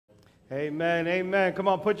Amen, amen. Come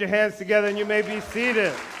on, put your hands together and you may be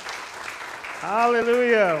seated.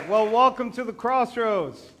 Hallelujah. Well, welcome to the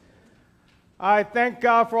Crossroads. I thank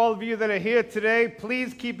God for all of you that are here today.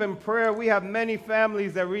 Please keep in prayer. We have many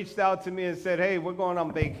families that reached out to me and said, hey, we're going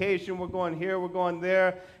on vacation, we're going here, we're going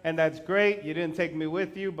there, and that's great. You didn't take me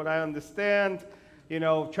with you, but I understand. You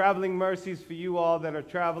know, traveling mercies for you all that are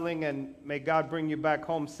traveling, and may God bring you back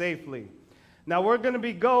home safely. Now, we're going to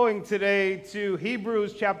be going today to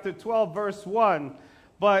Hebrews chapter 12, verse 1,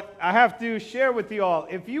 but I have to share with you all,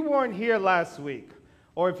 if you weren't here last week,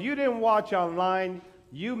 or if you didn't watch online,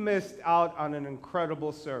 you missed out on an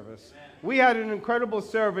incredible service. Amen. We had an incredible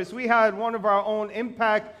service. We had one of our own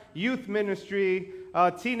Impact Youth Ministry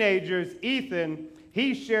teenagers, Ethan.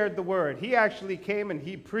 He shared the word. He actually came and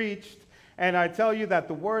he preached. And I tell you that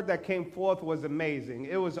the word that came forth was amazing.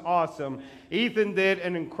 It was awesome. Amen. Ethan did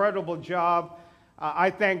an incredible job. I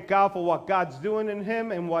thank God for what God's doing in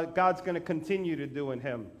him and what God's going to continue to do in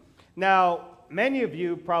him. Now, many of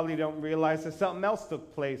you probably don't realize that something else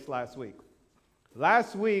took place last week.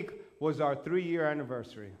 Last week was our 3-year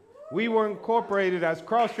anniversary. We were incorporated as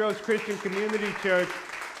Crossroads Christian Community Church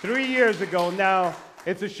 3 years ago. Now,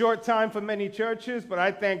 it's a short time for many churches, but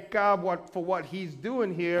I thank God for what he's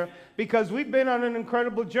doing here, because we've been on an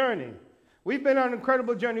incredible journey. We've been on an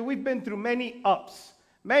incredible journey. We've been through many ups,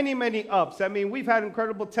 many ups. I mean, we've had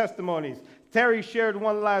incredible testimonies. Terry shared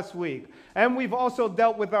one last week. And we've also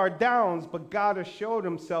dealt with our downs, but God has showed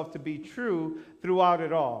himself to be true throughout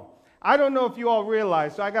it all. I don't know if you all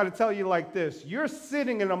realize, so I got to tell you like this. You're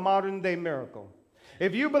sitting in a modern day miracle.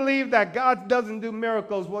 If you believe that God doesn't do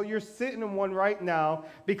miracles, well, you're sitting in one right now,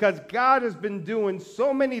 because God has been doing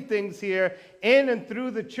so many things here in and through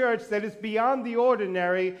the church that it's beyond the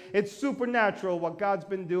ordinary. It's supernatural what God's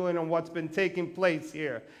been doing and what's been taking place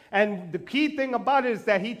here. And the key thing about it is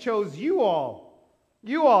that he chose you all,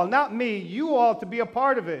 not me, you all to be a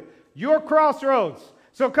part of it. Your Crossroads.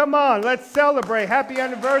 So come on, let's celebrate. Happy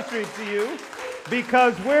anniversary to you,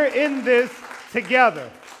 because we're in this together.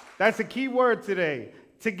 That's a key word today,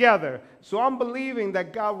 together. So I'm believing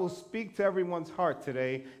that God will speak to everyone's heart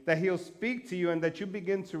today, that he'll speak to you, and that you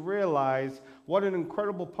begin to realize what an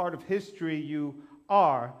incredible part of history you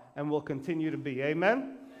are and will continue to be.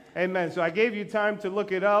 Amen? Amen. So I gave you time to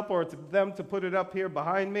look it up, or to them to put it up here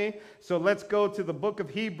behind me. So let's go to the book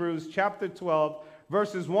of Hebrews, chapter 12,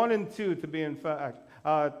 verses 1 and 2 to be in fact,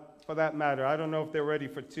 for that matter. I don't know if they're ready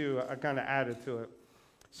for 2. I kind of added to it.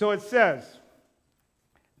 So it says,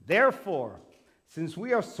 therefore, since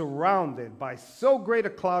we are surrounded by so great a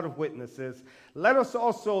cloud of witnesses, let us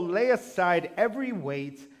also lay aside every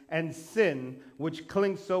weight and sin which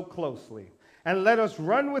clings so closely. And let us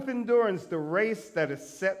run with endurance the race that is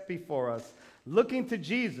set before us, looking to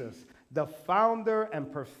Jesus, the founder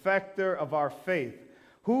and perfecter of our faith,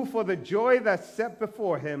 who for the joy that set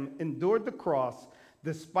before him endured the cross,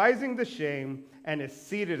 despising the shame, and is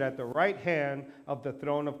seated at the right hand of the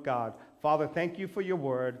throne of God. Father, thank you for your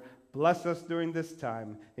word. Bless us during this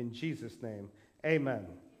time. In Jesus' name, amen.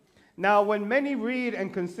 Now, when many read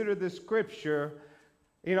and consider this scripture,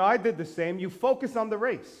 you know, I did the same. You focus on the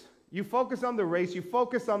race. You focus on the race. You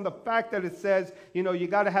focus on the fact that it says, you know, you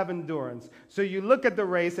got to have endurance. So you look at the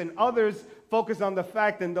race, and others focus on the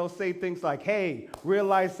fact, and they'll say things like, hey,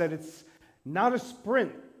 realize that it's not a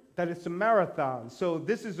sprint, that it's a marathon. So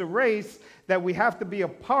this is a race that we have to be a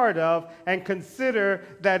part of, and consider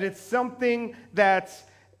that it's something that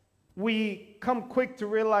we come quick to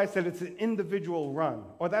realize that it's an individual run,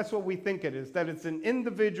 or that's what we think it is, that it's an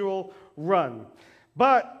individual run.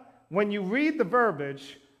 But when you read the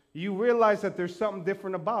verbiage, you realize that there's something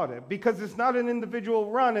different about it, because it's not an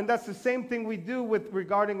individual run, and that's the same thing we do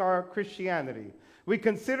regarding our Christianity. We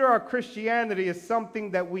consider our Christianity as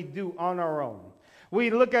something that we do on our own. We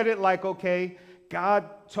look at it like, okay, God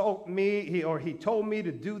told me, he told me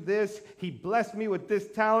to do this. He blessed me with this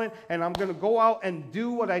talent, and I'm going to go out and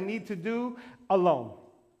do what I need to do alone.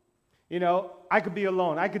 You know, I could be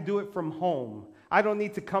alone. I could do it from home. I don't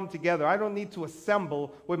need to come together. I don't need to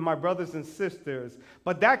assemble with my brothers and sisters.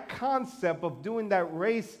 But that concept of doing that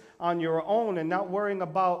race on your own and not worrying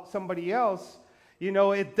about somebody else, you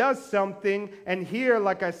know, it does something. And here,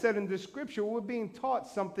 like I said in the scripture, we're being taught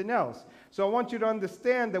something else. So I want you to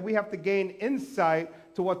understand that we have to gain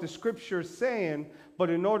insight to what the scripture is saying.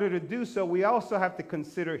 But in order to do so, we also have to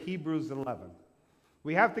consider Hebrews 11.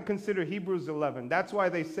 We have to consider Hebrews 11. That's why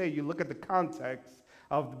they say you look at the context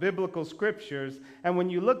of the biblical scriptures. And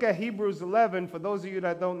when you look at Hebrews 11, for those of you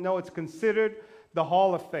that don't know, it's considered the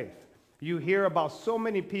hall of faith. You hear about so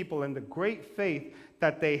many people and the great faith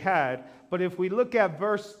that they had. But if we look at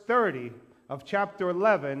verse 30 of chapter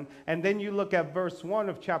 11, and then you look at verse 1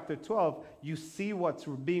 of chapter 12, you see what's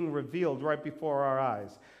being revealed right before our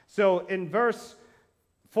eyes. So in verse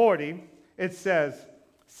 40, it says,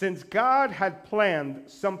 since God had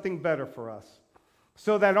planned something better for us,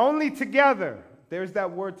 so that only together, there's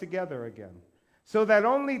that word together again, so that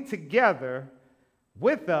only together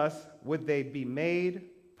with us would they be made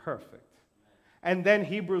perfect. And then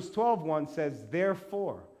Hebrews 12:1 says,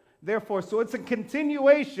 therefore. Therefore, so it's a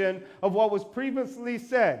continuation of what was previously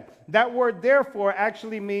said. That word therefore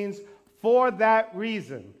actually means for that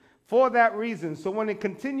reason. For that reason. So when it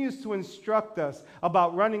continues to instruct us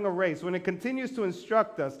about running a race, when it continues to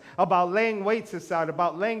instruct us about laying weights aside,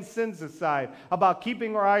 about laying sins aside, about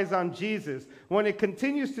keeping our eyes on Jesus, when it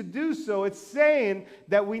continues to do so, it's saying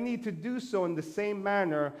that we need to do so in the same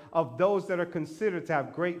manner of those that are considered to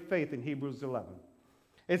have great faith in Hebrews 11.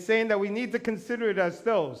 It's saying that we need to consider it as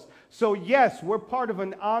those. So yes, we're part of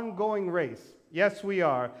an ongoing race. Yes, we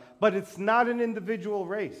are. But it's not an individual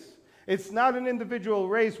race. It's not an individual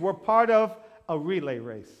race. We're part of a relay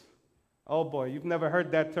race. Oh boy, you've never heard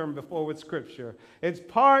that term before with Scripture. It's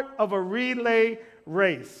part of a relay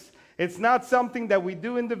race. It's not something that we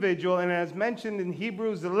do individual. And as mentioned in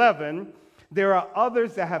Hebrews 11, there are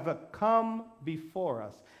others that have come before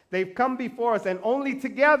us. They've come before us, and only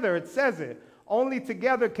together, it says it, only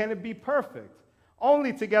together can it be perfect.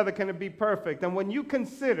 Only together can it be perfect. And when you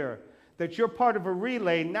consider that you're part of a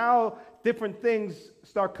relay, now different things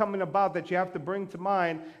start coming about that you have to bring to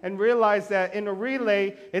mind, and realize that in a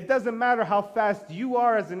relay, it doesn't matter how fast you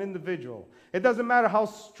are as an individual. It doesn't matter how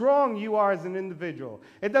strong you are as an individual.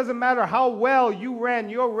 It doesn't matter how well you ran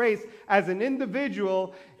your race as an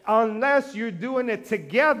individual. Unless you're doing it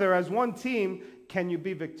together as one team, can you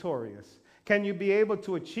be victorious? Can you be able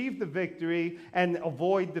to achieve the victory and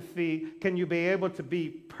avoid defeat? Can you be able to be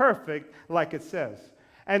perfect like it says?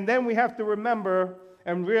 And then we have to remember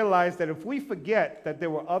and realize that if we forget that there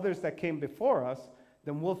were others that came before us,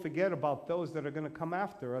 then we'll forget about those that are going to come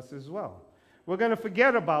after us as well. We're going to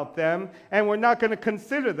forget about them, and we're not going to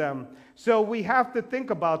consider them. So we have to think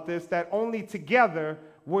about this, that only together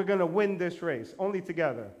we're going to win this race, only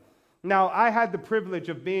together. Now, I had the privilege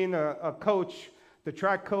of being a coach, the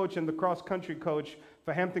track coach and the cross-country coach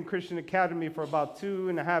for Hampton Christian Academy for about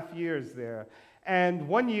 2.5 years there. And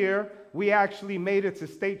one year, we actually made it to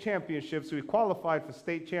state championships. We qualified for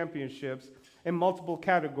state championships in multiple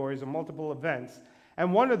categories or multiple events.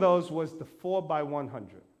 And one of those was the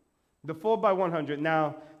 4x100. The 4x100.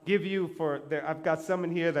 Now, I've got some in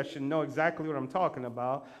here that should know exactly what I'm talking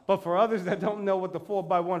about. But for others that don't know what the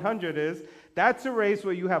 4x100 is, that's a race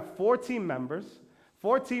where you have 4 team members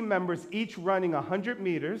each running 100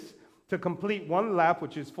 meters to complete one lap,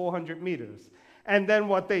 which is 400 meters. And then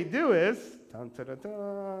what they do is, look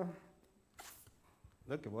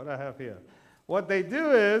at what I have here. What they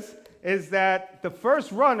do is that the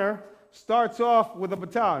first runner starts off with a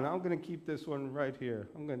baton. I'm going to keep this one right here.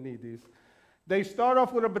 I'm going to need these. They start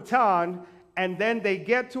off with a baton, and then they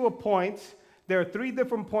get to a point. There are 3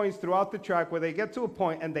 different points throughout the track where they get to a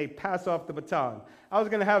point and they pass off the baton. I was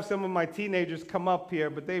going to have some of my teenagers come up here,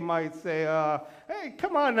 but they might say, hey,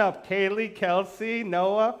 come on up, Kaylee, Kelsey,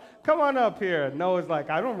 Noah. Come on up here. Noah's like,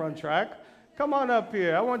 I don't run track. Come on up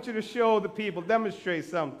here. I want you to show the people, demonstrate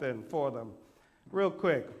something for them real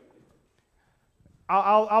quick.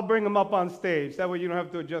 I'll bring them up on stage. That way you don't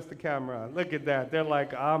have to adjust the camera. Look at that. They're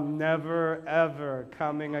like, I'm never, ever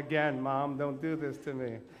coming again, Mom. Don't do this to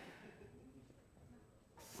me.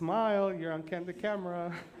 Smile, you're on the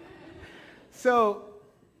camera. So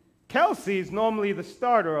Kelsey's normally the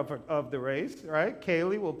starter of the race, right?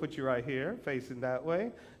 Kaylee, we'll put you right here, facing that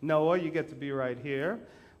way. Noah, you get to be right here.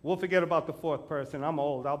 We'll forget about the 4th person. I'm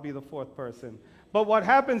old. I'll be the 4th person. But what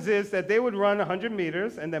happens is that they would run 100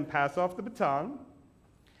 meters and then pass off the baton.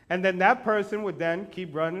 And then that person would then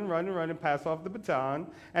keep running, pass off the baton.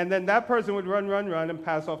 And then that person would run, and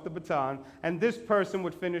pass off the baton. And this person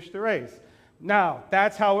would finish the race. Now,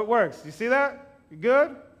 that's how it works. You see that? You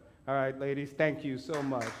good? All right, ladies, thank you so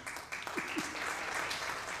much.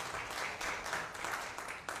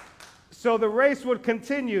 So the race would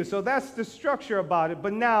continue. So that's the structure about it.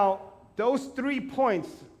 But now, those 3 points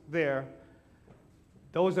there,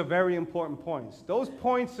 those are very important points. Those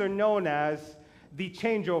points are known as the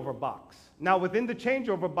changeover box. Now, within the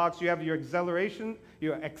changeover box, you have your acceleration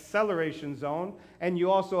zone, and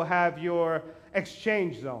you also have your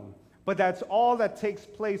exchange zone. But that's all that takes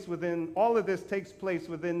place all of this takes place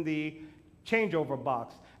within the changeover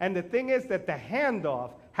box. And the thing is that the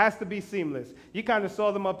handoff has to be seamless. You kind of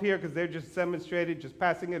saw them up here because they're just demonstrated, just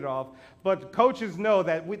passing it off. But coaches know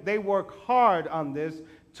that they work hard on this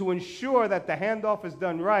to ensure that the handoff is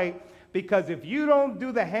done right. because if you don't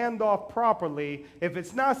do the handoff properly, if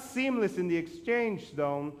it's not seamless in the exchange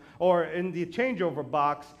zone or in the changeover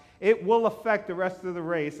box, it will affect the rest of the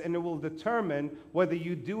race, and it will determine whether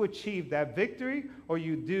you do achieve that victory or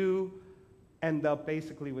you do end up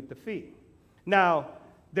basically with defeat. Now,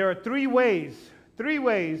 there are three ways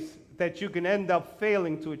that you can end up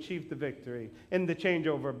failing to achieve the victory in the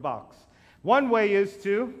changeover box. One way is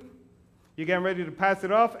you're getting ready to pass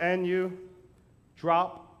it off and you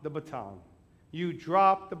drop the baton. You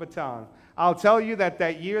drop the baton. I'll tell you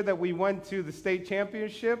that year that we went to the state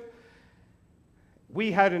championship,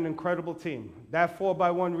 we had an incredible team. That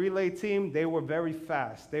 4x1 relay team, they were very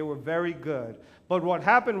fast. They were very good. But what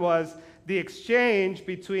happened was the exchange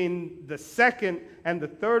between the second and the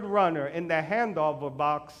third runner in that handover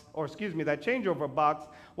box, that changeover box,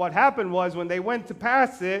 what happened was when they went to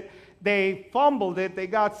pass it, they fumbled it, they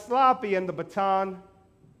got sloppy, and the baton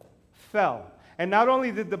fell. And not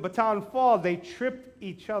only did the baton fall, they tripped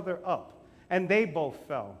each other up, and they both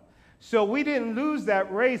fell. So we didn't lose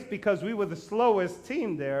that race because we were the slowest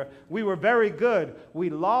team there. We were very good. We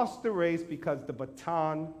lost the race because the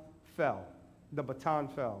baton fell. The baton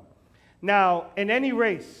fell. Now, in any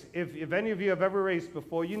race, if any of you have ever raced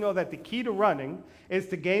before, you know that the key to running is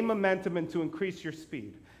to gain momentum and to increase your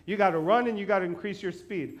speed. You got to run and you got to increase your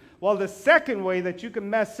speed. Well, the second way that you can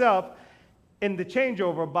mess up in the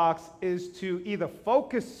changeover box is to either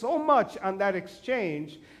focus so much on that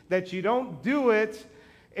exchange that you don't do it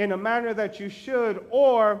in a manner that you should,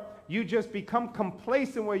 or you just become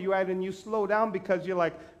complacent where you're at and you slow down because you're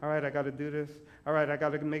like, all right, I got to do this. All right, I got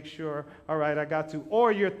to make sure. All right, I got to.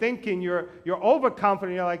 Or you're thinking, you're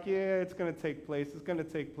overconfident. You're like, yeah, it's going to take place. It's going to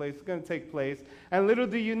take place. It's going to take place. And little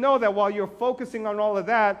do you know that while you're focusing on all of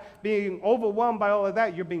that, being overwhelmed by all of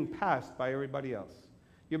that, you're being passed by everybody else.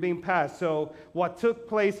 You're being passed. So what took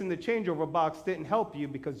place in the changeover box didn't help you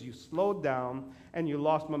because you slowed down and you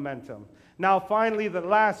lost momentum. Now, finally, the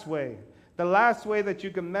last way that you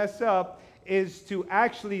can mess up is to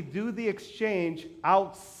actually do the exchange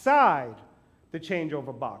outside the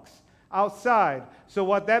changeover box. Outside. So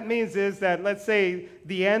what that means is that, let's say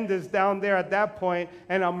the end is down there at that point,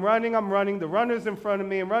 and I'm running, the runner's in front of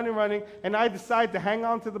me, I'm running, and I decide to hang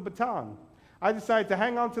on to the baton. And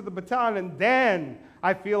then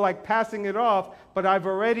I feel like passing it off, but I've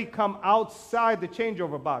already come outside the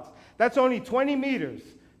changeover box. That's only 20 meters.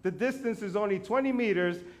 The distance is only 20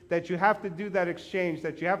 meters that you have to do that exchange,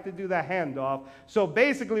 that you have to do that handoff. So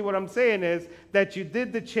basically what I'm saying is that you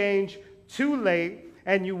did the change too late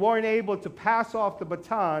and you weren't able to pass off the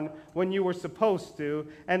baton when you were supposed to,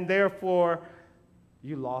 and therefore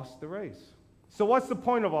you lost the race. So what's the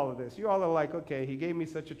point of all of this? You all are like, okay, he gave me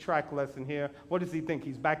such a track lesson here. What does he think?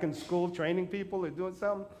 He's back in school training people or doing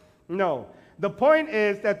something? No. The point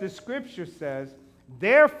is that the scripture says,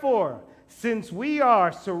 therefore, since we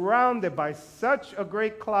are surrounded by such a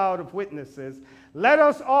great cloud of witnesses, let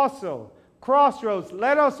us also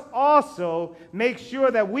make sure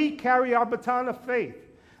that we carry our baton of faith.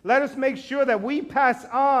 Let us make sure that we pass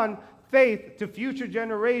on faith to future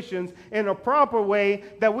generations in a proper way,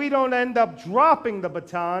 that we don't end up dropping the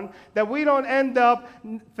baton, that we don't end up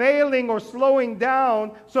failing or slowing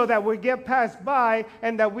down so that we get passed by,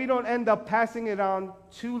 and that we don't end up passing it on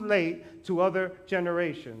too late to other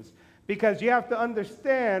generations. Because you have to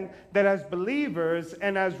understand that as believers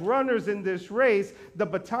and as runners in this race, the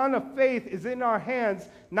baton of faith is in our hands,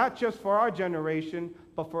 not just for our generation,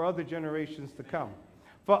 but for other generations to come.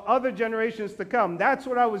 For other generations to come. That's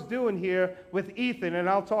what I was doing here with Ethan, and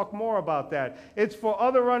I'll talk more about that. It's for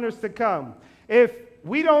other runners to come. If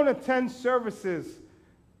we don't attend services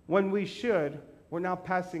when we should, we're not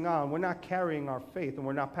passing on. We're not carrying our faith, and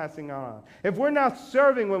we're not passing on. If we're not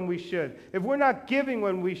serving when we should, if we're not giving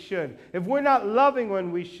when we should, if we're not loving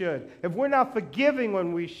when we should, if we're not forgiving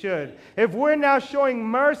when we should, if we're not showing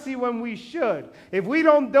mercy when we should, if we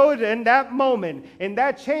don't do it in that moment, in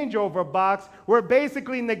that changeover box, we're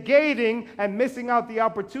basically negating and missing out the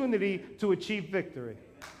opportunity to achieve victory.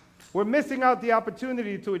 We're missing out the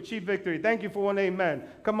opportunity to achieve victory. Thank you for one amen.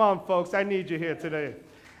 Come on, folks. I need you here today.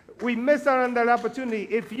 We miss out on that opportunity.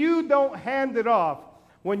 If you don't hand it off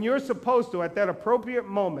when you're supposed to at that appropriate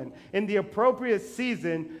moment, in the appropriate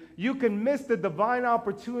season, you can miss the divine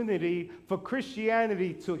opportunity for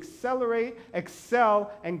Christianity to accelerate,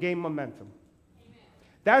 excel, and gain momentum. Amen.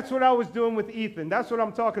 That's what I was doing with Ethan. That's what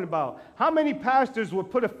I'm talking about. How many pastors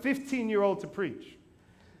would put a 15-year-old to preach?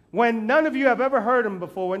 When none of you have ever heard him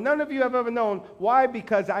before, when none of you have ever known. Why?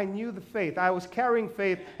 Because I knew the faith. I was carrying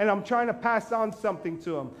faith, and I'm trying to pass on something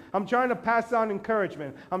to him. I'm trying to pass on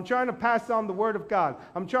encouragement. I'm trying to pass on the word of God.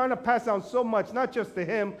 I'm trying to pass on so much, not just to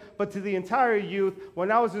him, but to the entire youth.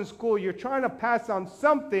 When I was in school, you're trying to pass on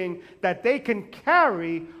something that they can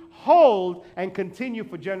carry, hold, and continue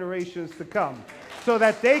for generations to come, so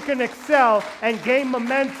that they can excel and gain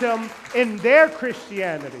momentum in their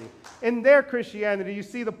Christianity. In their Christianity. You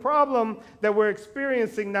see, the problem that we're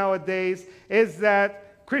experiencing nowadays is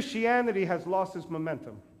that Christianity has lost its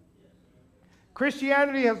momentum.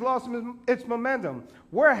 Christianity has lost its momentum.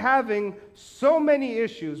 We're having so many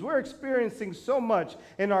issues. We're experiencing so much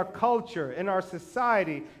in our culture, in our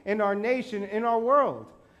society, in our nation, in our world.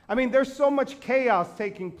 I mean, there's so much chaos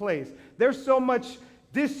taking place. There's so much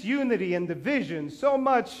disunity and division, so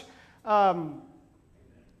much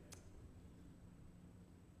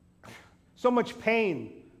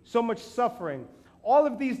pain, so much suffering. All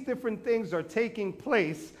of these different things are taking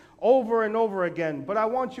place over and over again. But I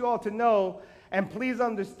want you all to know, and please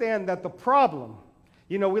understand, that the problem,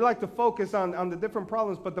 we like to focus on the different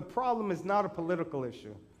problems, but the problem is not a political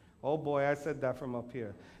issue. Oh boy, I said that from up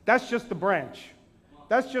here. That's just the branch.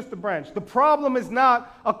 That's just the branch. The problem is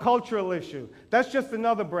not a cultural issue. That's just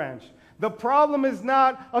another branch. The problem is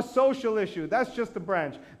not a social issue. That's just the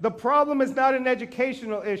branch. The problem is not an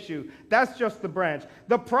educational issue. That's just the branch.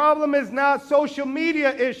 The problem is not social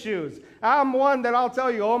media issues. I'm one that I'll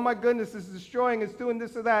tell you, oh my goodness, it's destroying, it's doing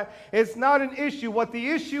this or that. It's not an issue. What the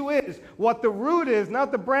issue is, what the root is,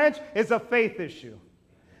 not the branch, is a faith issue.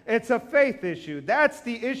 It's a faith issue. That's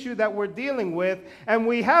the issue that we're dealing with. And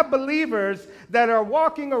we have believers that are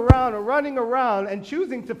walking around or running around and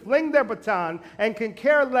choosing to fling their baton and can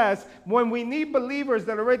care less, when we need believers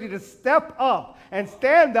that are ready to step up and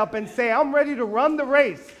stand up and say, I'm ready to run the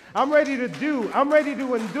race. I'm ready to do. I'm ready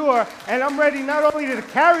to endure. And I'm ready not only to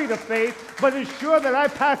carry the faith, but ensure that I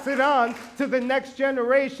pass it on to the next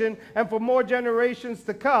generation and for more generations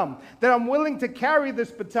to come. That I'm willing to carry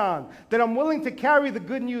this baton. That I'm willing to carry the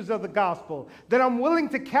good news of the gospel. That I'm willing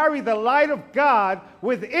to carry the light of God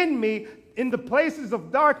within me in the places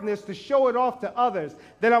of darkness to show it off to others.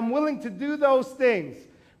 That I'm willing to do those things.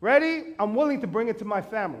 Ready? I'm willing to bring it to my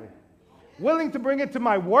family. Willing to bring it to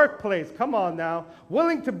my workplace. Come on now.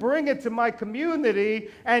 Willing to bring it to my community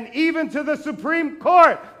and even to the Supreme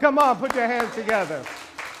Court. Come on, put your hands together.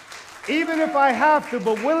 Even if I have to,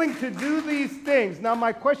 but willing to do these things. Now,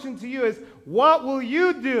 my question to you is, what will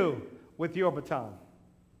you do with your baton?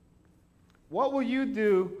 What will you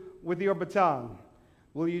do with your baton?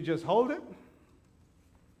 Will you just hold it?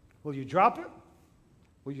 Will you drop it?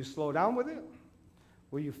 Will you slow down with it?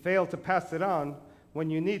 Will you fail to pass it on when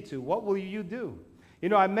you need to? What will you do?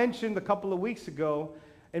 I mentioned a couple of weeks ago,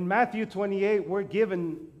 in Matthew 28, we're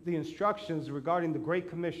given the instructions regarding the Great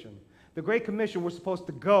Commission. The Great Commission, we're supposed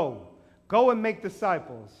to go and make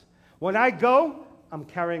disciples. When I go, I'm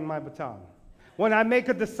carrying my baton. When I make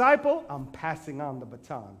a disciple, I'm passing on the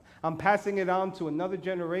baton. I'm passing it on to another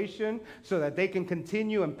generation so that they can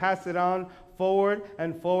continue and pass it on forward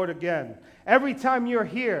and forward again. Every time you're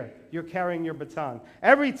here, you're carrying your baton.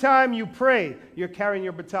 Every time you pray, you're carrying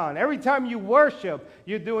your baton. Every time you worship,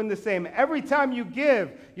 you're doing the same. Every time you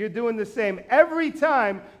give, you're doing the same. Every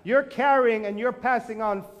time you're carrying and you're passing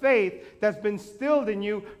on faith that's been instilled in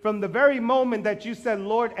you from the very moment that you said,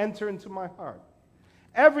 Lord, enter into my heart.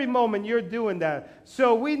 Every moment you're doing that.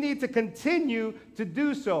 So we need to continue to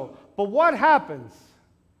do so. But what happens?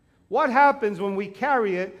 What happens when we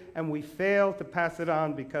carry it and we fail to pass it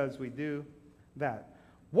on because we do that?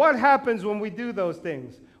 What happens when we do those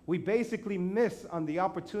things? We basically miss on the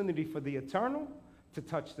opportunity for the eternal to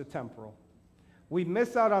touch the temporal. We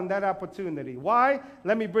miss out on that opportunity. Why?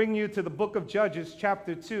 Let me bring you to the book of Judges,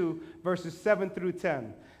 chapter 2, verses 7 through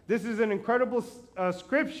 10. This is an incredible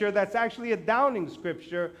scripture that's actually a downing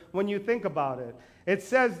scripture when you think about it. It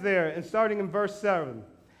says there, and starting in verse 7,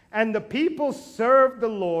 and the people served the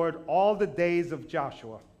Lord all the days of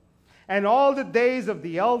Joshua, and all the days of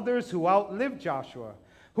the elders who outlived Joshua,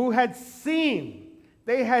 who had seen,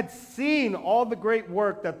 they had seen all the great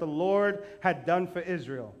work that the Lord had done for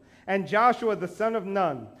Israel. And Joshua, the son of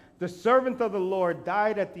Nun, the servant of the Lord,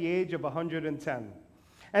 died at the age of 110.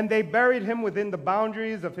 And they buried him within the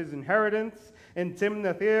boundaries of his inheritance in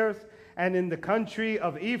Timnath-Heres and in the country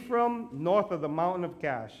of Ephraim, north of the mountain of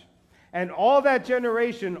Gash. And all that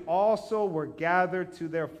generation also were gathered to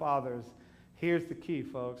their fathers. Here's the key,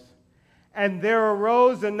 folks. And there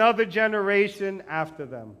arose another generation after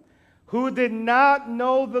them, who did not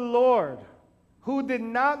know the Lord,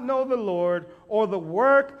 or the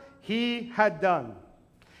work he had done.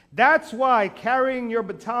 That's why carrying your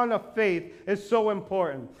baton of faith is so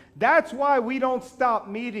important. That's why we don't stop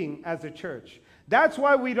meeting as a church. That's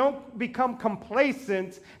why we don't become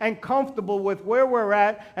complacent and comfortable with where we're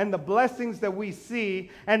at and the blessings that we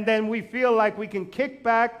see, and then we feel like we can kick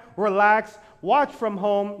back, relax, watch from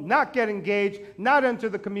home, not get engaged, not enter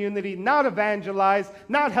the community, not evangelize,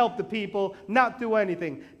 not help the people, not do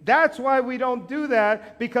anything. That's why we don't do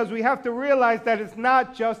that, because we have to realize that it's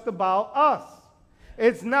not just about us.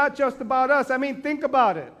 It's not just about us. I mean, think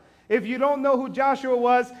about it. If you don't know who Joshua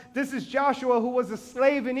was, this is Joshua, who was a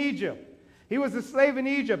slave in Egypt. He was a slave in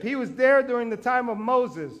Egypt. He was there during the time of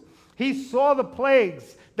Moses. He saw the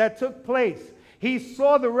plagues that took place. He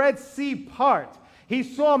saw the Red Sea part. He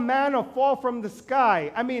saw manna fall from the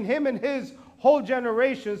sky. I mean, him and his whole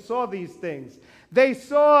generation saw these things. They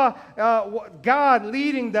saw God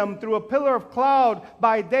leading them through a pillar of cloud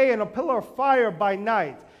by day and a pillar of fire by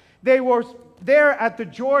night. They were there at the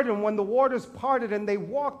Jordan when the waters parted and they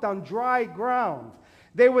walked on dry ground.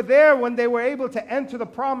 They were there when they were able to enter the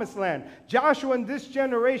promised land. Joshua and this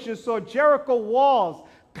generation saw Jericho walls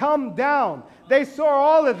come down. They saw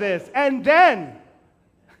all of this, and then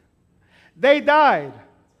they died.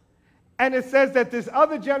 And it says that this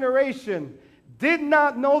other generation did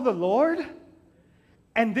not know the Lord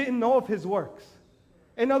and didn't know of his works.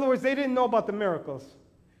 In other words, they didn't know about the miracles.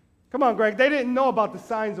 Come on, Greg. They didn't know about the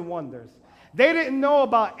signs and wonders. They didn't know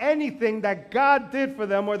about anything that God did for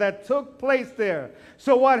them or that took place there.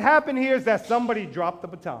 So what happened here is that somebody dropped the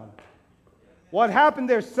baton. What happened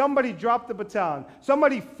there, somebody dropped the baton.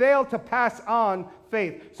 Somebody failed to pass on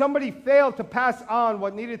faith. Somebody failed to pass on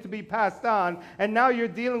what needed to be passed on. And now you're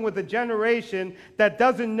dealing with a generation that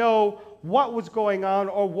doesn't know what was going on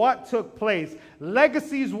or what took place.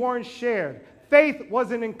 Legacies weren't shared. Faith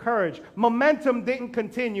wasn't encouraged. Momentum didn't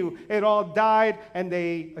continue. It all died, and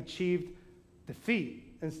they achieved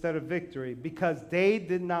defeat instead of victory because they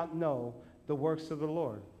did not know the works of the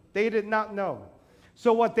Lord. They did not know.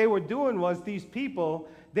 So what they were doing was, these people,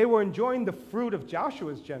 they were enjoying the fruit of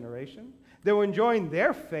Joshua's generation. They were enjoying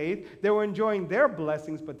their faith. They were enjoying their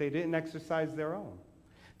blessings, but they didn't exercise their own.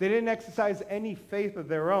 They didn't exercise any faith of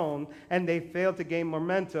their own, and they failed to gain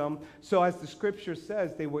momentum. So as the scripture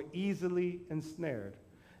says, they were easily ensnared.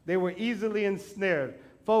 They were easily ensnared.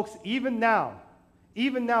 Folks, even now,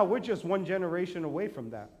 we're just one generation away from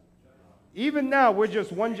that. Even now, we're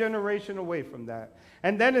just one generation away from that.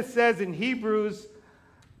 And then it says in Hebrews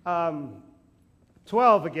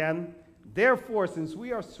 12 again, therefore, since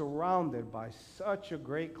we are surrounded by such a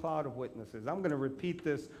great cloud of witnesses, I'm going to repeat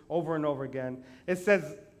this over and over again. It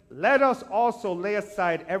says, let us also lay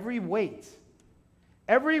aside every weight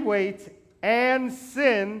and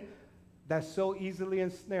sin that so easily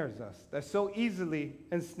ensnares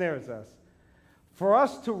us. For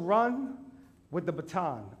us to run with the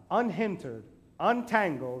baton, unhindered,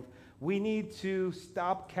 untangled, we need to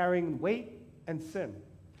stop carrying weight and sin.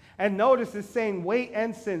 And notice it's saying weight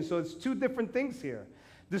and sin, so it's two different things here.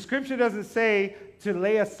 The scripture doesn't say to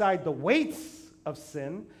lay aside the weights of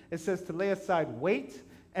sin. It says to lay aside weight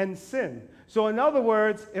and sin. So in other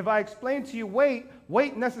words, if I explain to you weight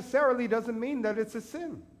necessarily doesn't mean that it's a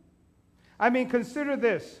sin. I mean, consider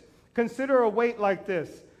this. Consider a weight like this.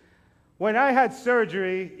 When I had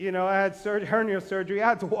surgery, I had hernia surgery, I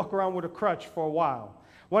had to walk around with a crutch for a while.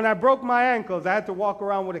 When I broke my ankles, I had to walk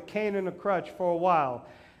around with a cane and a crutch for a while.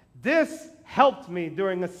 This helped me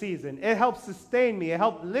during a season. It helped sustain me. It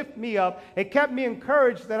helped lift me up. It kept me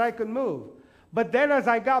encouraged that I could move. But then as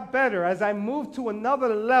I got better, as I moved to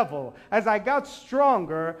another level, as I got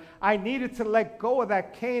stronger, I needed to let go of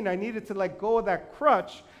that cane. I needed to let go of that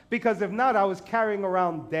crutch, because if not, I was carrying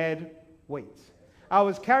around dead weights. I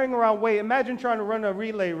was carrying around weight. Imagine trying to run a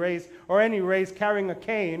relay race or any race carrying a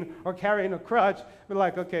cane or carrying a crutch. We're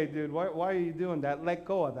like, okay, dude, why are you doing that? Let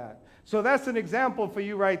go of that. So that's an example for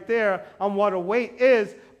you right there on what a weight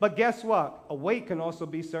is. But guess what? A weight can also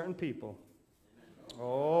be certain people.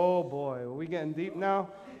 Oh, boy. Are we getting deep now?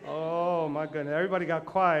 Oh, my goodness. Everybody got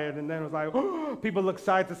quiet, and then it was like, oh, people look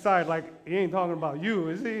side to side like, he ain't talking about you,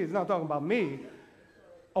 is he? He's not talking about me.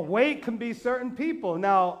 A weight can be certain people.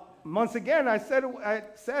 Now, once again, I said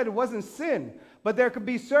it wasn't sin, but there could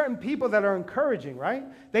be certain people that are encouraging, right?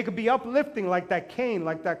 They could be uplifting like that cane,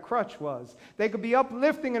 like that crutch was. They could be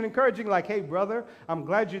uplifting and encouraging like, hey, brother, I'm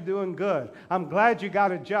glad you're doing good. I'm glad you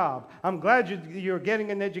got a job. I'm glad you're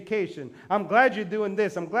getting an education. I'm glad you're doing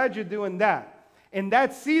this. I'm glad you're doing that. In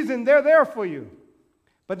that season, they're there for you.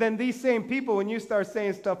 But then these same people, when you start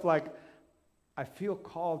saying stuff like, I feel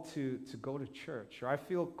called to go to church, or I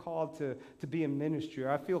feel called to be in ministry, or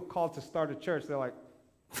I feel called to start a church, they're like,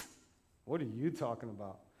 what are you talking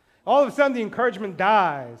about? All of a sudden, the encouragement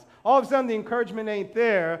dies. All of a sudden, the encouragement ain't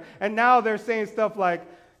there. And now they're saying stuff like,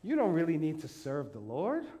 you don't really need to serve the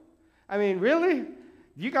Lord. I mean, really?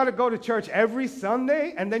 You got to go to church every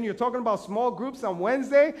Sunday, and then you're talking about small groups on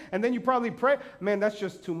Wednesday, and then you probably pray. Man, that's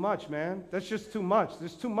just too much, man. That's just too much.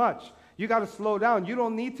 There's too much. You got to slow down. You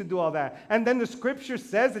don't need to do all that. And then the scripture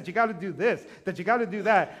says that you got to do this, that you got to do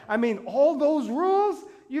that. I mean, all those rules,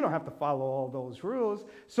 you don't have to follow all those rules.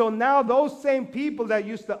 So now those same people that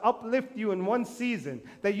used to uplift you in one season,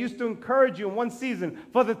 that used to encourage you in one season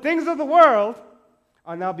for the things of the world,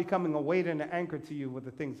 are now becoming a weight and an anchor to you with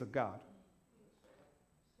the things of God.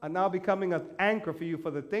 Are now becoming an anchor for you for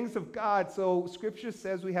the things of God. So scripture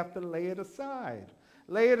says we have to lay it aside.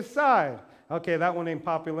 Lay it aside. Okay, that one ain't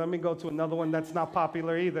popular. Let me go to another one that's not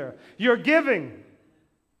popular either. Your giving.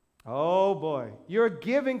 Oh boy, your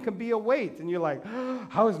giving can be a weight. And you're like,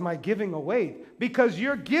 how is my giving a weight? Because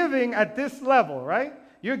you're giving at this level, right?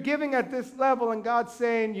 You're giving at this level, and God's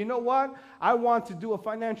saying, you know what? I want to do a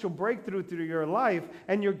financial breakthrough through your life,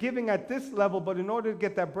 and you're giving at this level, but in order to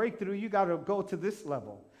get that breakthrough, you got to go to this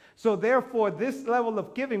level. So therefore, this level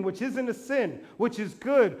of giving, which isn't a sin, which is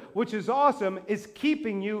good, which is awesome, is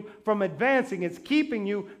keeping you from advancing. It's keeping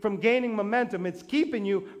you from gaining momentum. It's keeping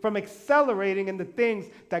you from accelerating in the things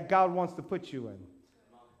that God wants to put you in.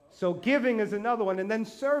 So giving is another one, and then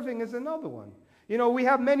serving is another one. You know, we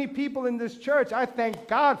have many people in this church. I thank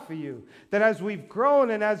God for you, that as we've grown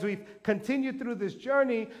and as we've continued through this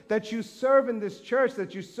journey, that you serve in this church,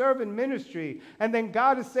 that you serve in ministry. And then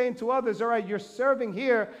God is saying to others, all right, you're serving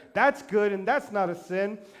here. That's good, and that's not a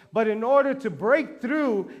sin. But in order to break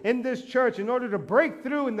through in this church, in order to break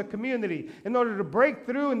through in the community, in order to break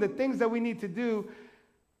through in the things that we need to do,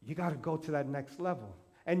 you got to go to that next level.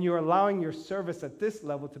 And you're allowing your service at this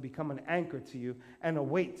level to become an anchor to you and a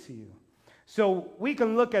weight to you. So we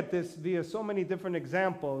can look at this via so many different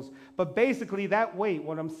examples, but basically that weight,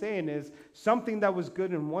 what I'm saying is, something that was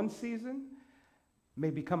good in one season may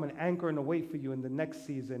become an anchor and a weight for you in the next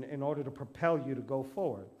season in order to propel you to go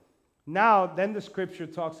forward. Now, then the scripture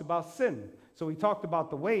talks about sin. So we talked about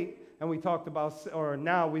the weight, and we talked about, or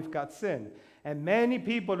now we've got sin. And many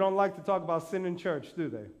people don't like to talk about sin in church, do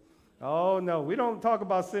they? Oh, no, we don't talk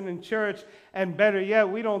about sin in church, and better yet,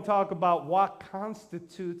 we don't talk about what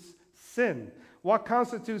constitutes sin. What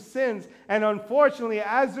constitutes sins? And unfortunately,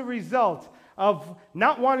 as a result of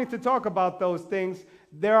not wanting to talk about those things,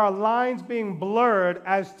 there are lines being blurred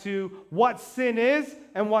as to what sin is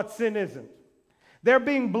and what sin isn't. They're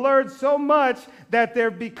being blurred so much that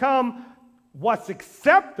they've become what's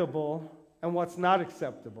acceptable and what's not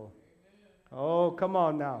acceptable. Oh, come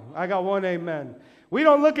on now. I got one amen. We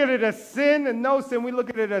don't look at it as sin and no sin. We look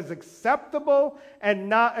at it as acceptable and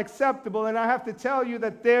not acceptable. And I have to tell you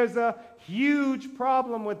that there's a huge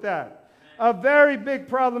problem with that. A very big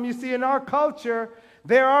problem. You see, in our culture,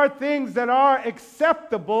 there are things that are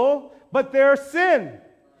acceptable, but they're sin.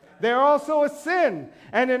 They're also a sin.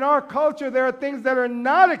 And in our culture, there are things that are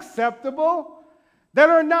not acceptable that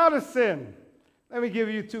are not a sin. Let me give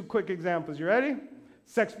you two quick examples. You ready?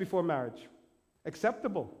 Sex before marriage.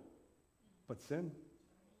 Acceptable, but sin.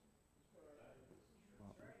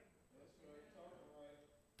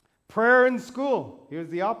 Prayer in school. Here's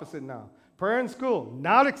the opposite now. Prayer in school,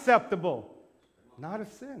 not acceptable. Not a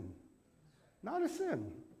sin. Not a sin.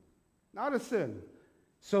 Not a sin.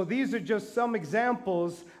 So these are just some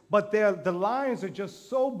examples, but the lines are just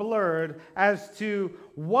so blurred as to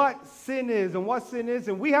what sin is and what sin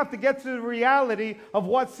isn't. We have to get to the reality of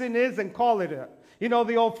what sin is and call it a. You know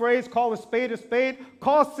the old phrase, call a spade,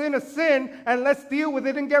 call sin a sin, and let's deal with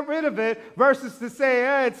it and get rid of it, versus to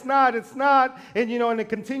say, it's not, and and it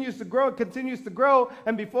continues to grow,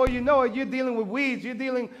 and before you know it, you're dealing with weeds, you're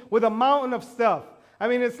dealing with a mountain of stuff. I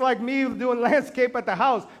mean, it's like me doing landscape at the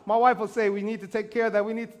house. My wife will say, we need to take care of that.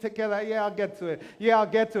 We need to take care of that. Yeah, I'll get to it. Yeah, I'll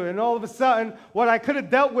get to it. And all of a sudden, what I could have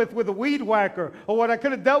dealt with a weed whacker, or what I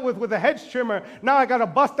could have dealt with a hedge trimmer, now I got to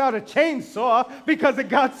bust out a chainsaw because it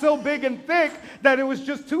got so big and thick that it was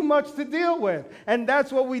just too much to deal with. And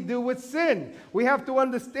that's what we do with sin. We have to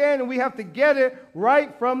understand, and we have to get it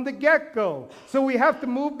right from the get-go. So we have to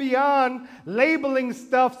move beyond labeling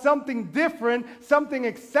stuff something different, something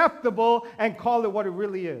acceptable, and call it what it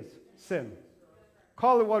really is, sin.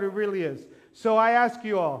 Call it what it really is. So I ask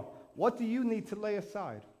you all, what do you need to lay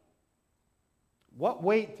aside? What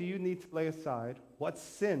weight do you need to lay aside? What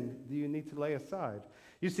sin do you need to lay aside?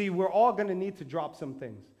 You see, we're all going to need to drop some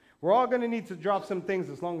things. We're all going to need to drop some things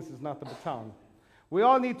as long as it's not the baton. We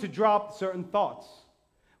all need to drop certain thoughts.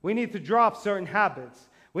 We need to drop certain habits.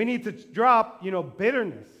 We need to drop,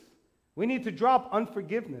 bitterness. We need to drop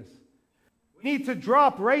unforgiveness. We need to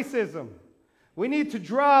drop racism. We need to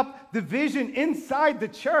drop division inside the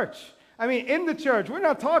church. I mean, in the church. We're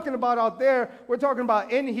not talking about out there. We're talking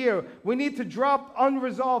about in here. We need to drop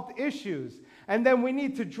unresolved issues. And then we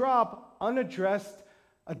need to drop unaddressed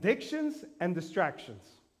addictions and distractions.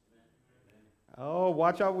 Oh,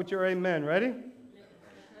 watch out with your amen. Ready?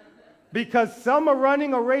 Because some are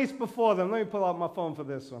running a race before them. Let me pull out my phone for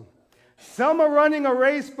this one. Some are running a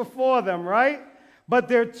race before them, right? But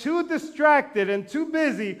they're too distracted and too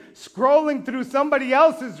busy scrolling through somebody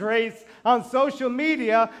else's race on social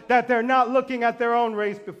media that they're not looking at their own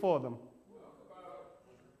race before them.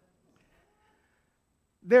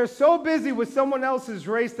 They're so busy with someone else's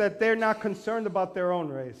race that they're not concerned about their own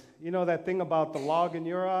race. You know that thing about the log in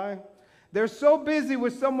your eye? They're so busy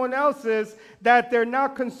with someone else's that they're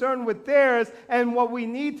not concerned with theirs, and what we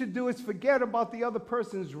need to do is forget about the other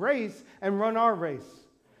person's race and run our race.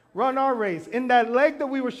 Run our race. In that leg that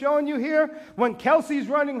we were showing you here, when Kelsey's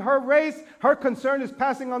running her race, her concern is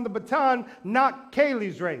passing on the baton, not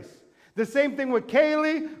Kaylee's race. The same thing with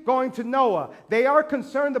Kaylee going to Noah. They are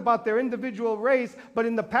concerned about their individual race, but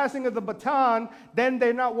in the passing of the baton, then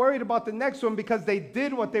they're not worried about the next one because they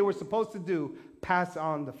did what they were supposed to do, pass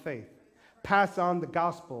on the faith. Pass on the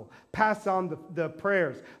gospel, pass on the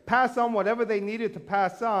prayers, pass on whatever they needed to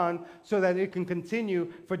pass on so that it can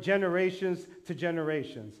continue for generations to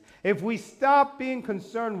generations. If we stop being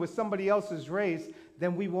concerned with somebody else's race,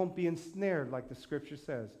 then we won't be ensnared like the scripture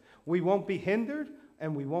says. We won't be hindered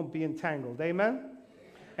and we won't be entangled. Amen?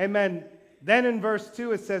 Amen. Then in verse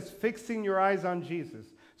 2 it says, fixing your eyes on Jesus.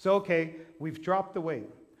 So, okay, we've dropped the weight.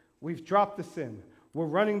 We've dropped the sin. We're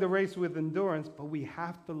running the race with endurance, but we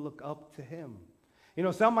have to look up to him. You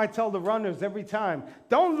know, some I tell the runners every time,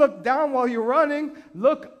 don't look down while you're running.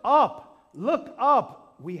 Look up. Look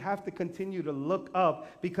up. We have to continue to look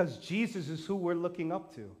up because Jesus is who we're looking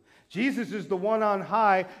up to. Jesus is the one on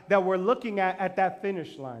high that we're looking at that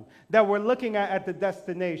finish line, that we're looking at the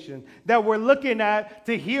destination, that we're looking at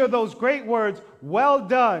to hear those great words, well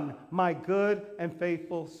done, my good and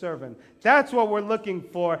faithful servant. That's what we're looking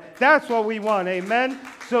for. That's what we want, amen?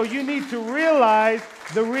 So you need to realize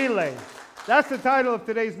the relay. That's the title of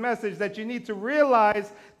today's message, that you need to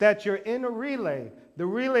realize that you're in a relay, the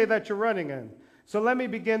relay that you're running in. So let me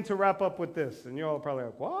begin to wrap up with this. And you're all probably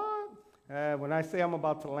like, what? When I say I'm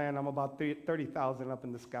about to land, I'm about 30,000 up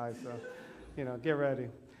in the sky, so, you know, get ready.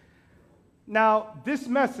 Now, this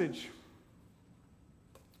message,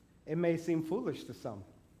 it may seem foolish to some.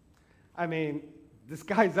 I mean, this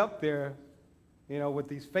guy's up there, you know, with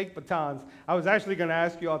these fake batons. I was actually going to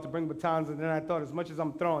ask you all to bring batons, and then I thought as much as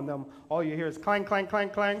I'm throwing them, all you hear is clang, clang, clang,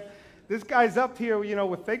 clang. This guy's up here, you know,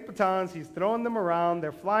 with fake batons. He's throwing them around.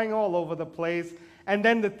 They're flying all over the place. And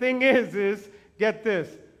then the thing is, get this,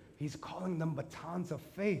 he's calling them batons of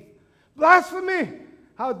faith. Blasphemy!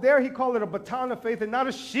 How dare he call it a baton of faith and not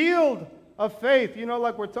a shield of faith, you know,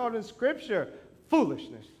 like we're taught in Scripture.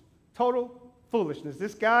 Foolishness. Total foolishness.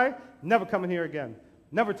 This guy, never coming here again.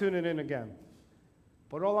 Never tuning in again.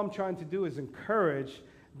 But all I'm trying to do is encourage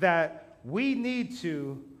that we need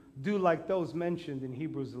to do like those mentioned in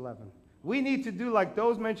Hebrews 11. We need to do like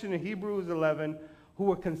those mentioned in Hebrews 11 who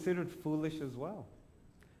were considered foolish as well.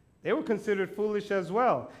 They were considered foolish as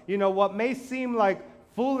well. You know, what may seem like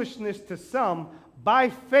foolishness to some,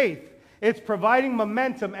 by faith, it's providing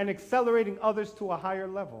momentum and accelerating others to a higher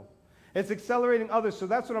level. It's accelerating others, so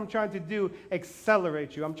that's what I'm trying to do,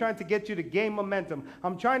 accelerate you. I'm trying to get you to gain momentum.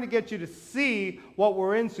 I'm trying to get you to see what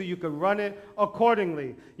we're in so you can run it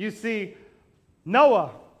accordingly. You see,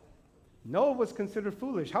 Noah was considered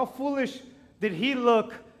foolish. How foolish did he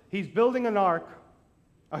look? He's building an ark,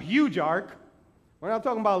 a huge ark. We're not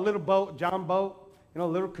talking about a little boat, John boat, you know,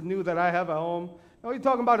 a little canoe that I have at home. No, you're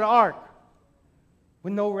talking about an ark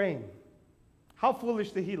with no rain. How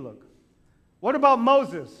foolish did he look? What about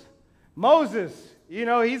Moses? Moses, you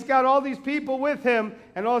know, he's got all these people with him,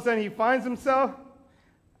 and all of a sudden he finds himself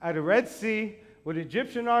at a Red Sea with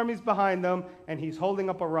Egyptian armies behind them, and he's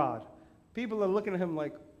holding up a rod. People are looking at him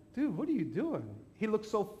like, dude, what are you doing? He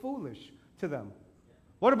looks so foolish to them.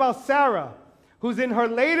 What about Sarah, who's in her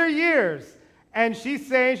later years, and she's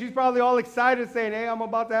saying, she's probably all excited, saying, hey, I'm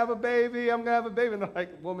about to have a baby, I'm going to have a baby. And they're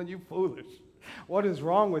like, woman, you foolish. What is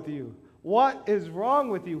wrong with you? What is wrong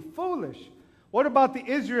with you? Foolish. What about the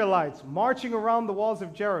Israelites marching around the walls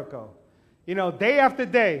of Jericho? You know, day after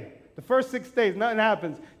day, the first 6 days, nothing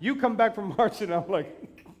happens. You come back from marching, I'm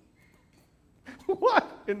like, what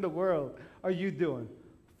in the world are you doing?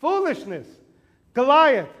 Foolishness.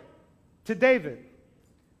 Goliath to David.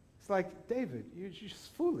 It's like, David, you're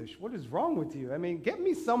just foolish. What is wrong with you? I mean, get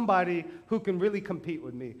me somebody who can really compete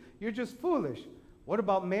with me. You're just foolish. What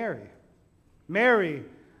about Mary? Mary,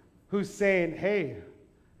 who's saying, hey,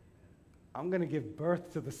 I'm going to give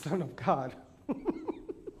birth to the Son of God.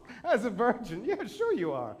 As a virgin. Yeah, sure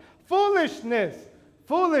you are. Foolishness.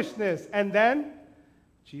 Foolishness. And then,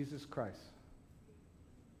 Jesus Christ.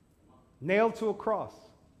 Nailed to a cross.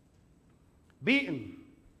 Beaten.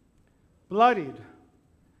 Bloodied.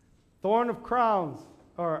 Thorn of crowns.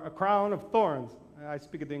 Or a crown of thorns. I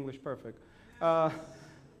speak the English perfect.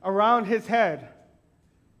 Around his head.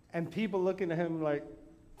 And people looking at him like,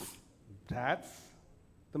 that's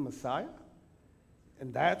the Messiah?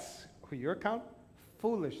 And that's who you're counting?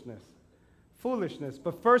 Foolishness. Foolishness.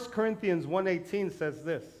 But 1 Corinthians 1:18 says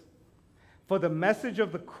this. For the message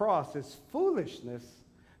of the cross is foolishness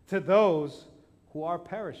to those who are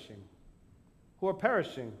perishing. Who are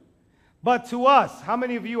perishing. But to us, how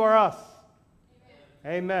many of you are us?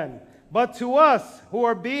 Amen. But to us who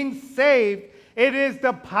are being saved, it is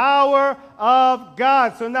the power of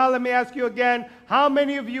God. So now let me ask you again, how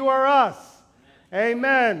many of you are us?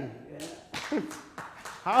 Amen.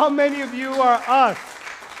 How many of you are us?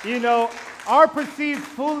 You know, our perceived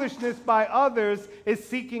foolishness by others is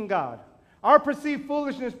seeking God. Our perceived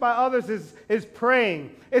foolishness by others is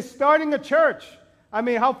praying. It's starting a church. I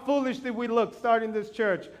mean, how foolish did we look starting this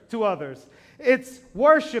church to others? It's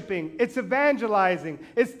worshiping, it's evangelizing,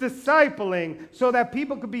 it's discipling so that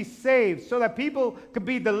people could be saved, so that people could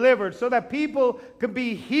be delivered, so that people could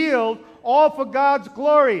be healed, all for God's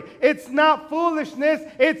glory. It's not foolishness,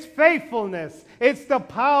 it's faithfulness. It's the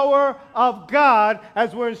power of God,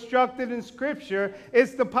 as we're instructed in Scripture.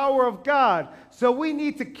 It's the power of God. So we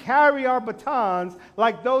need to carry our batons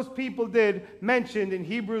like those people did mentioned in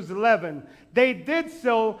Hebrews 11. They did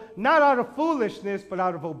so not out of foolishness, but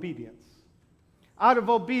out of obedience. Out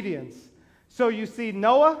of obedience. So you see,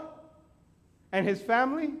 Noah and his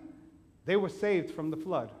family, they were saved from the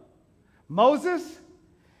flood. Moses,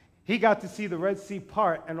 he got to see the Red Sea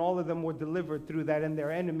part, and all of them were delivered through that, and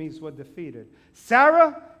their enemies were defeated.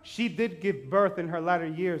 Sarah, she did give birth in her latter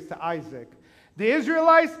years to Isaac. The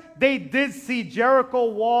Israelites, they did see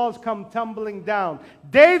Jericho walls come tumbling down.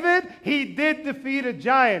 David, he did defeat a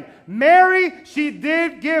giant. Mary, she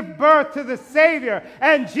did give birth to the Savior.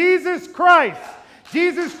 And Jesus Christ,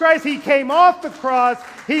 he came off the cross,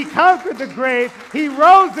 he conquered the grave, he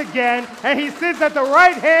rose again, and he sits at the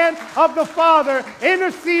right hand of the Father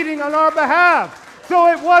interceding on our behalf. So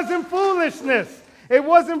it wasn't foolishness. It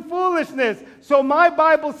wasn't foolishness. So my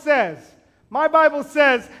Bible says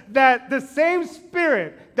that the same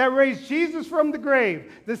Spirit that raised Jesus from the grave,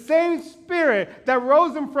 the same Spirit that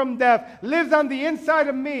rose him from death, lives on the inside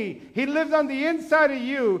of me. He lives on the inside of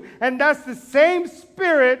you. And that's the same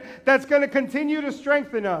Spirit that's going to continue to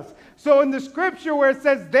strengthen us. So in the Scripture where it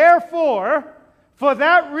says, therefore, for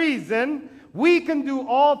that reason, we can do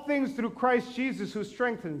all things through Christ Jesus who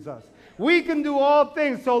strengthens us. We can do all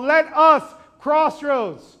things. So let us,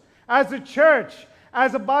 Crossroads, as a church,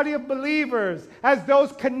 as a body of believers, as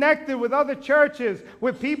those connected with other churches,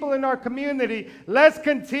 with people in our community, let's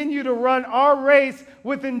continue to run our race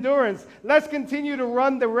with endurance. Let's continue to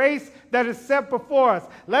run the race that is set before us.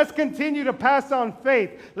 Let's continue to pass on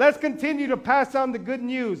faith. Let's continue to pass on the good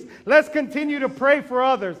news. Let's continue to pray for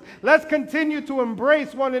others. Let's continue to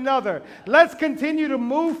embrace one another. Let's continue to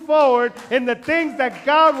move forward in the things that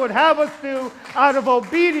God would have us do out of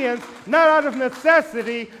obedience, not out of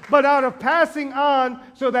necessity, but out of passing on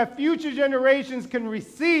so that future generations can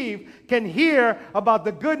receive, can hear about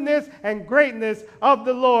the goodness and greatness of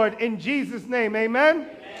the Lord. In Jesus' name, amen? Amen.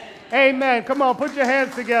 Amen. Come on, put your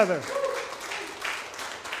hands together.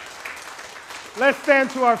 Let's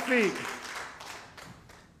stand to our feet.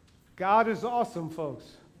 God is awesome, folks.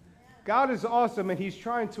 God is awesome, and he's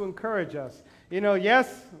trying to encourage us. You know,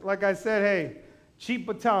 yes, like I said, hey, cheap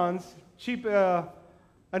batons, cheap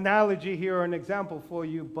analogy here or an example for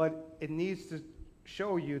you, but it needs to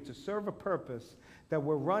show you to serve a purpose that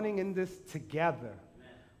we're running in this together.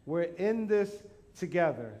 Amen. We're in this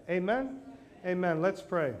together. Amen? Amen. Let's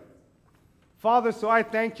pray. Father, so I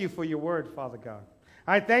thank you for your word, Father God.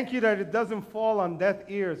 I thank you that it doesn't fall on deaf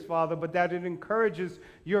ears, Father, but that it encourages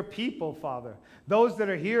your people, Father. Those that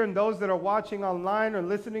are here and those that are watching online or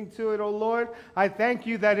listening to it, oh Lord, I thank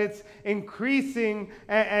you that it's increasing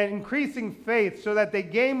and increasing faith so that they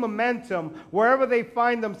gain momentum wherever they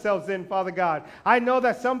find themselves in, Father God. I know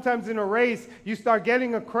that sometimes in a race, you start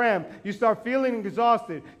getting a cramp. You start feeling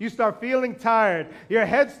exhausted. You start feeling tired. Your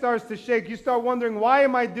head starts to shake. You start wondering, why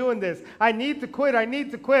am I doing this? I need to quit. I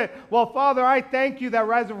need to quit. Well, Father, I thank you that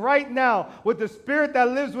rise right now with the Spirit that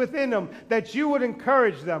lives within them, that you would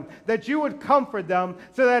encourage them, that you would comfort them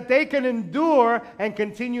so that they can endure and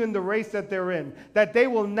continue in the race that they're in, that they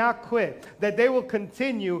will not quit, that they will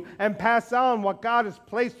continue and pass on what God has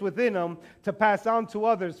placed within them to pass on to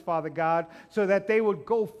others, Father God, so that they would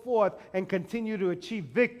go forth and continue to achieve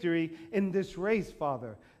victory in this race,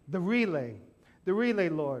 Father. The relay,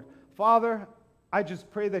 Lord. Father, I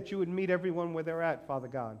just pray that you would meet everyone where they're at, Father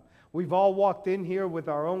God. We've all walked in here with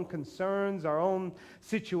our own concerns, our own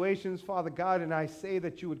situations, Father God, and I say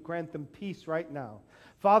that you would grant them peace right now.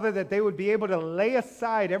 Father, that they would be able to lay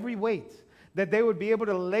aside every weight, that they would be able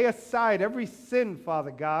to lay aside every sin,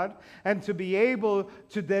 Father God, and to be able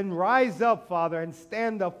to then rise up, Father, and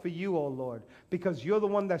stand up for you, O Lord, because you're the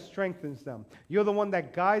one that strengthens them. You're the one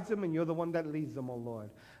that guides them, and you're the one that leads them, O Lord.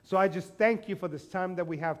 So I just thank you for this time that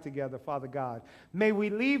we have together, Father God. May we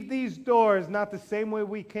leave these doors not the same way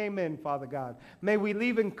we came in, Father God. May we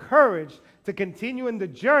leave encouraged to continue in the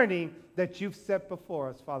journey that you've set before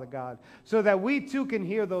us, Father God, so that we too can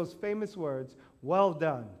hear those famous words, "Well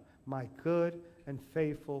done, my good and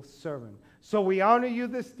faithful servant." So we honor you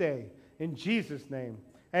this day. In Jesus' name,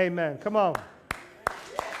 amen. Come on.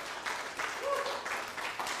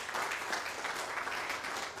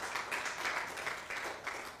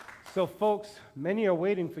 So, folks, many are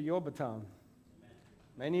waiting for your baton.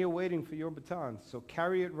 Many are waiting for your baton. So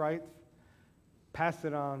carry it right, pass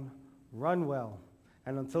it on, run well.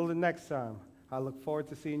 And until the next time, I look forward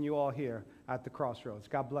to seeing you all here at the Crossroads.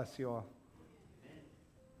 God bless you all.